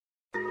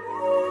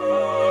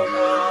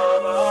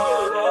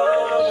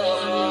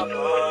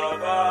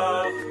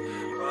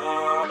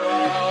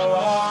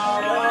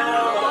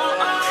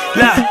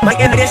My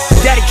end of this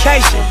is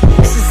dedication.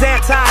 This is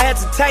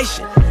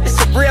anti-hesitation. It's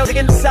a real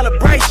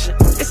celebration.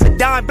 It's a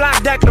dime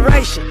block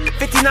declaration.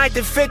 59th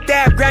and 5th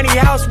Ave, granny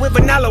house with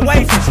vanilla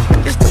wafers.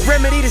 It's the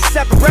remedy to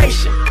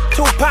separation.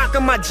 Tupac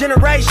of my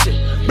generation.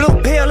 Blue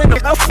pill in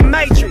the open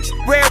matrix.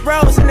 Red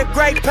rose in the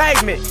great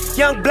pavement.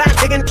 Young black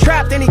nigga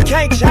trapped and he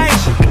can't change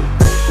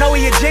it. Know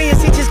he a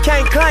genius, he just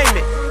can't claim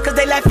it. Cause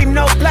they left him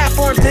no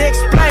platforms to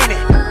explain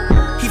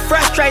it. He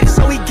frustrated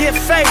so he get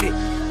faded.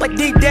 But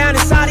deep down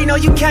inside he know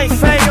you can't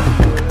fade him.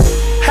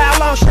 How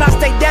long should I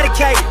stay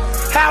dedicated?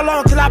 How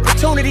long till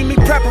opportunity meet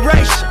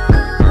preparation?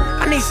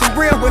 I need some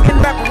real wicked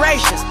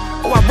reparations,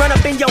 or I run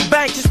up in your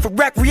bank just for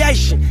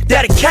recreation.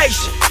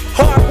 Dedication,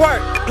 hard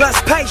work,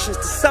 plus patience.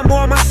 To some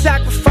more of my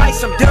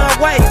sacrifice, I'm done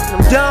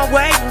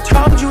waiting.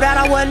 Told you that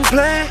I wasn't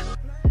playing.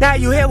 Now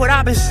you hear what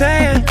I've been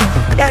saying.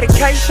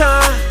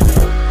 Dedication.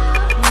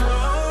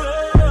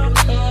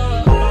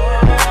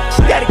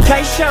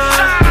 Dedication.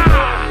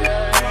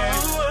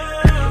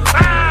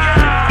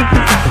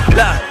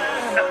 Look.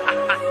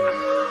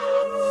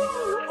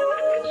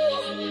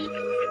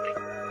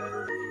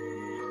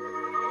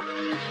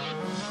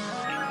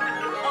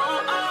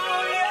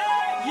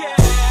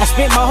 I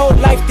spent my whole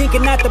life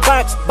thinking out the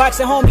box.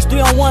 Boxing homies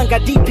 3-on-1,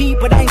 got DP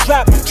but I ain't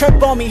dropped.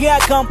 Chirp on me, here I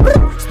come.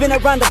 Spin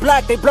around the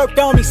block, they blurped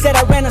on me. Said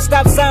I ran a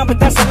stop sign, but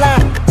that's a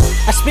lie.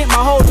 I spent my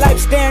whole life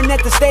staring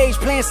at the stage,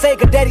 playing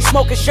Sega, daddy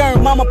smoking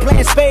Sherm, mama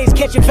playing spades,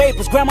 catching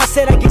vapors. Grandma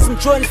said I get some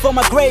Jordans for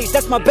my grades,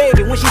 that's my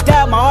baby. When she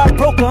died, my heart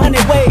broke 100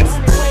 ways.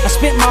 I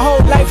spent my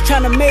whole life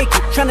trying to make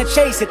it, trying to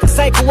chase it. The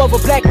cycle of a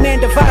black man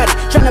divided,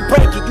 trying to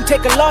break it. You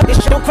take a log,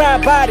 this shit, don't cry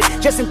about it,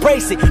 just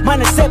embrace it.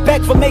 Mine a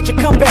setback for major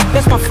comeback,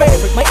 that's my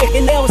favorite. My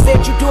L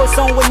said you do a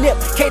song with Nip,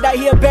 K-Dot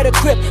here better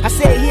grip. I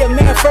said he a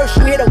man first,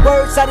 you hear the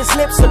words out his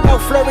lips.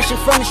 About flourishing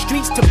from the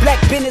streets to black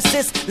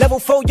businesses. Level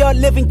 4 y'all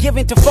living,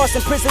 giving to false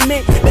imprisonment.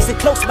 Listen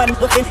close, my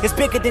nigga, it's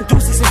bigger than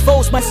deuces and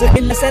foes. My son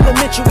in this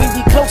elementary,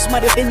 we close, my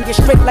nigga, get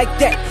straight like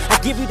that. I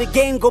give you the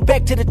game, go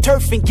back to the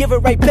turf and give it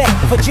right back.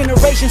 For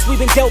generations we've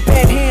been dealt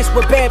bad hands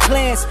with bad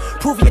plans.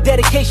 Prove your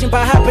dedication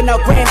by hopping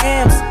out Grand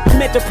Ams.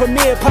 I'm at the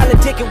premiere,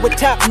 politicking with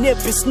Top, Nip,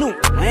 and Snoop.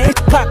 I ain't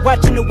Pac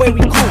watching the way we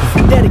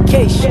groove.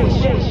 Dedication.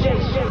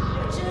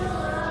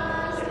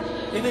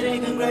 If it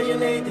ain't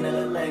congratulate, then it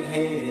look like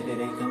hate. If it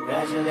ain't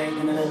congratulate,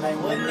 then it look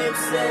like what Nip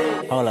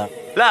said. Hold up.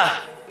 Blah.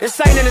 This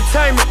ain't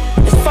entertainment,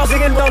 it's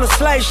fucking on a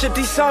slave ship.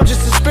 These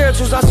soldiers and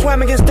spirituals I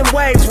swam against them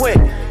waves with.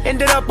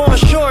 Ended up on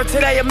shore to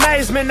their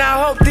amazement.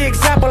 I hope the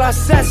example I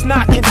set's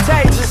not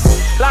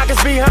contagious. Lock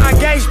us behind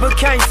gates but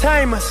can't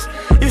tame us.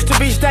 Used to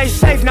be stay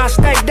safe, now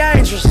stay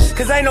dangerous.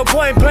 Cause ain't no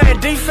point in playing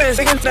defense.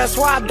 That's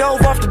why I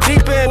dove off the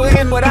deep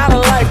end without a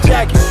life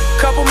jacket.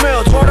 Couple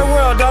mil, tour the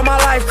world, all my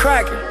life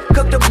cracking.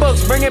 Cook the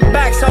books, bring it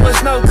back so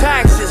it's no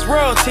taxes.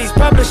 Royalties,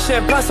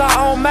 publishing, plus our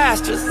own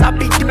masters. I'd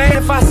be mad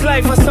if I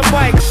slave for some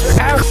wakes.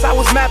 I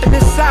was mapping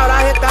this out,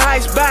 I hit the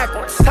heights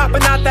backwards.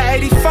 Hopping out the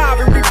 85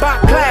 and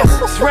Reebok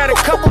classes. Ran a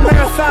couple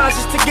marathons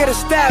just to get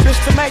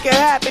established. To make it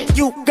happen,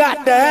 you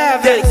got to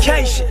have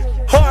dedication.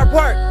 Hard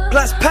work,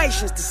 plus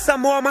patience. To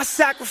some more of my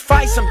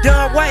sacrifice, I'm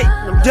done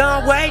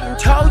waiting.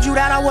 Told you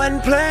that I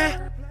wasn't playing.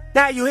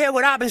 Now you hear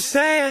what I've been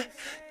saying.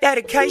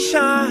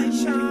 Dedication.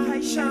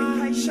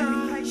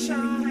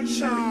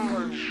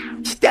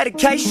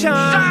 Dedication.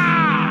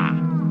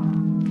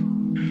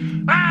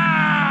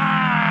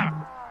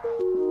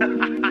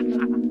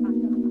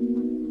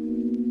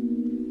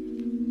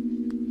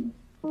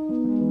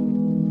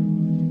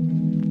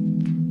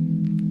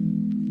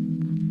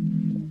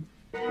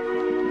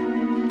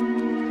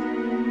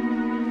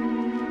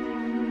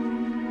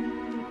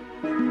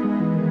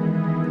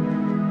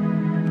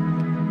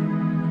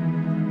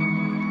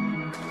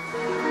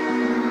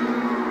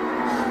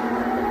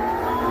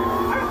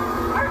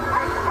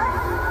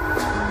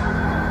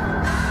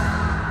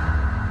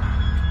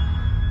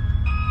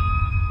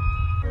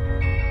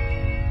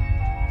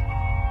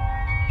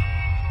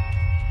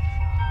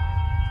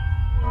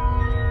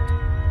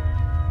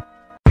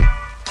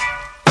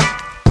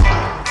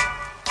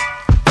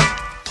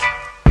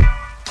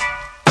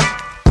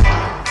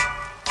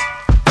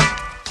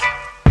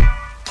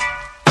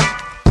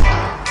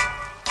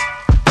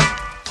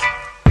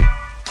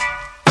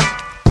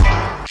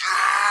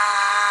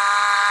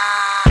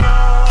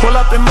 Pull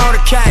up in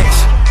motorcades,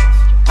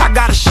 I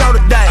got a show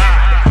today.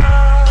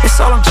 It's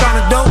all I'm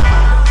trying to do,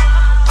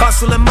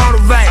 hustle and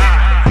motivate.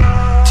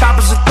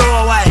 Choppers a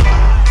throwaway,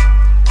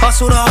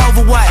 hustle the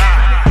overweight.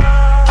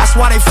 That's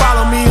why they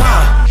follow me,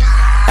 huh?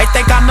 They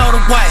think I know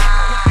the way,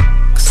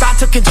 cause I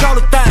took control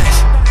of things,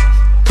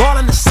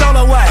 ballin' the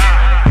solo way.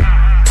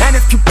 And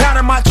if you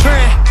pattern my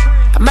trend,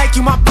 I make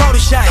you my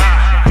protege.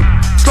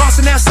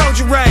 Slossin' that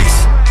soldier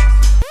race,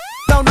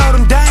 don't know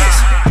them days.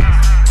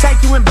 Take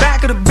you in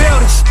back of the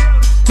buildings,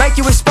 make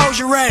you expose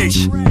your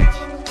rage.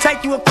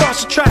 Take you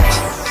across the tracks,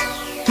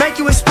 make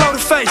you explode the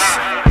face.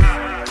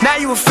 Now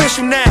you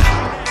official now,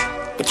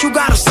 but you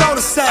got a soul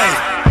to save.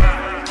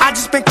 I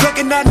just been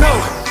cooking that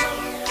new,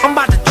 I'm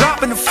about to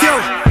drop in the few.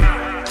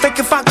 Think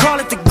if I call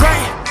it the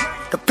great,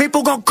 the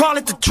people gon' call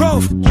it the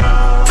truth.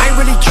 I ain't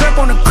really trip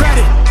on the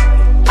credit,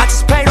 I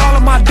just paid all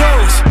of my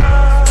dues.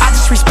 I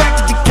just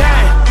respected the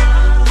game.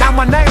 Now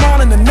my name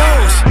all in the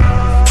news.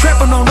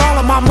 Tripping on all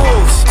of my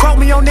moves. Quote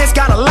me on this,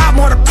 got a lot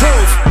more to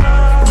prove.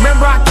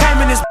 Remember I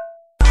came in this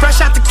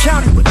fresh out the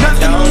county with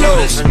nothing to lose. Don't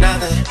do this for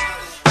nothing.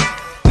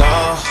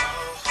 No.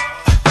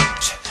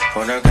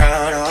 Wanna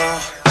count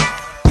on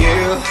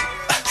you,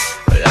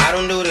 but I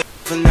don't do this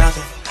for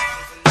nothing.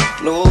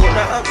 No,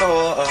 not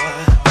no,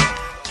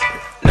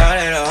 not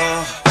at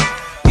all.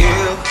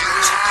 You,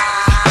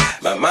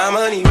 but my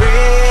money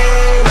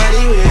real,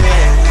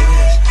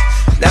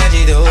 that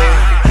you do.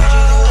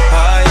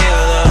 Oh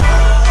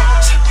yeah,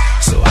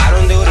 so I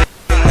don't do this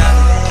for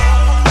nothing.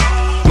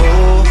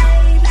 No,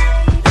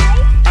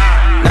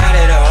 not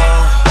at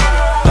all.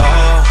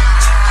 Oh,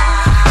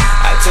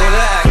 I told her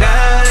I got.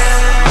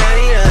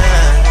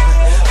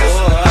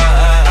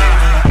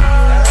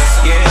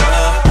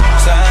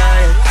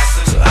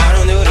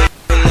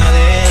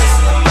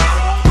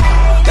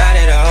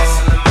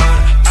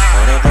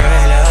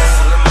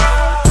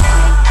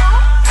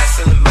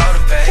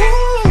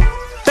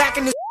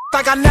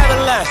 Like I never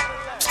left.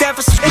 Stand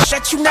for some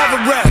shit that you never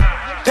read.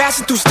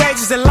 Passing through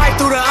stages in life,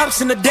 through the ups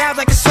and the downs,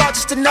 like it's all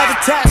just another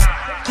test.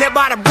 Live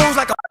by the rules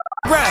like a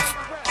ref.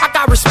 I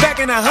got respect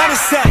in 100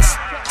 sets.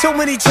 Too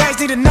many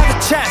chains, need another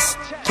chest.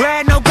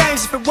 Playing no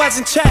games if it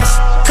wasn't chess.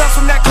 Come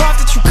from that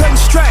cloth that you couldn't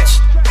stretch.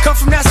 Come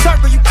from that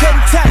circle you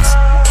couldn't text.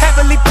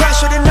 Heavily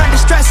pressured and under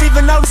stress,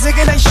 even though this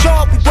nigga ain't show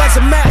up, we was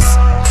a mess.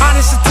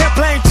 Honest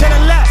attempt playing to the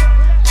left.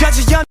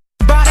 Judge a young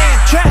by their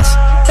dress.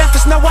 Left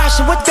us no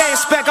option, what they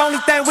expect. Only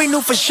thing we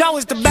knew for sure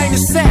is the main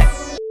set.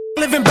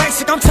 Living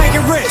basic, I'm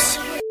taking risks.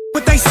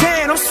 What they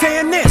saying, I'm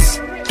saying this.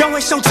 Don't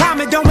waste your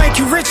time, it don't make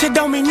you rich, it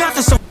don't mean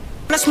nothing. So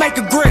let's make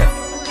a grip.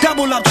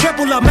 Double up,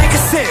 triple up, make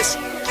assist.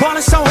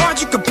 Ballin' so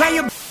hard you can play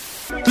your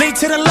lead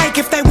to the lake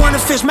if they wanna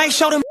fish. Make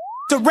sure them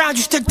around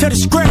you stick to the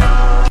script.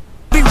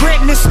 Be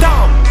written in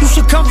stone, you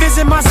should come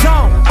visit my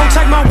zone. Don't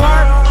take my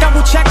word,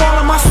 double check all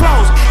of my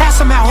flows. Ask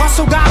them how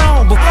hustle got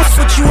on, but what's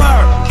what you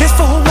heard? This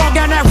for who walked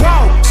down that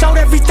road. Sold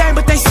everything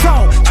but they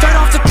sold, straight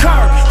off the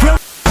curb. Real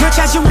rich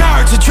as you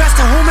nerds, address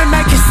to whom and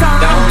make it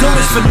sound. Don't do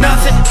this for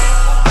nothing.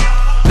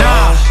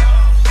 Nah.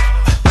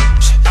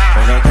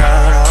 Wanna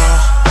count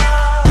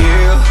on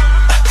you,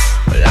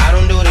 but I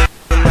don't do this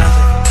for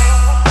nothing.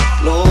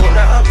 No,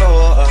 not no,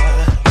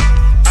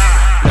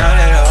 not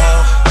at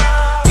all.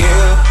 You,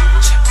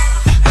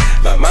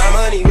 but my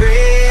money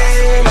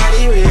real, that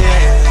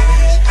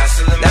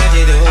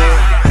you do.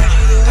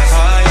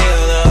 Oh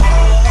yeah,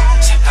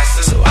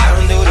 so I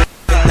don't do this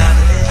for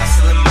nothing.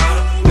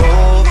 No,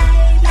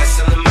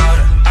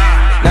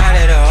 not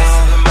at all.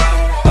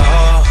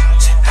 Oh,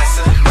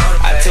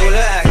 I told her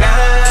I got.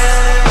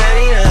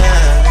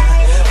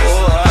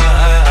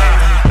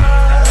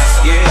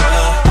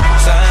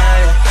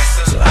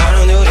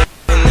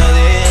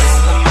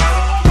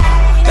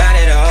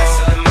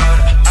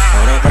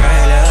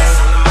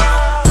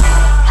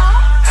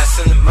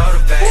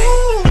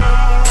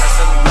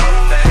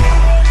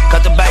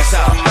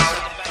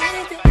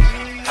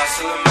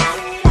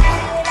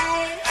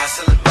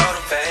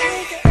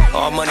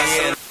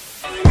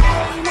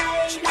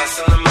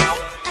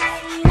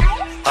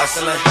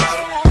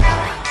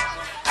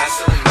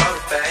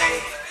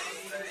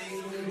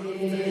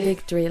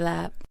 Victory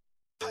lap.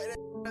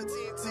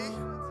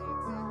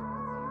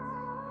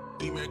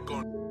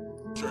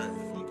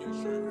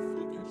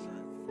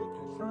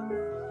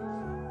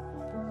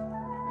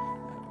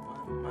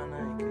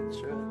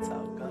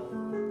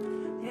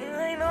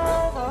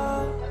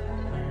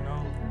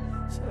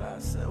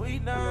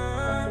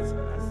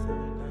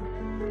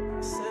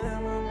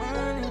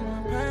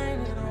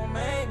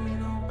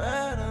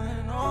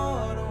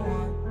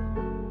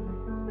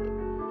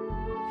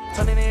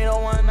 Turning it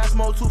on one, I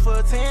smoke 2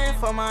 for 10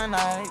 for my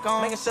night.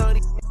 Making sure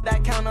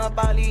that count up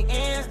all the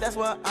ends, that's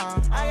what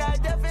I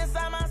got death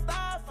inside my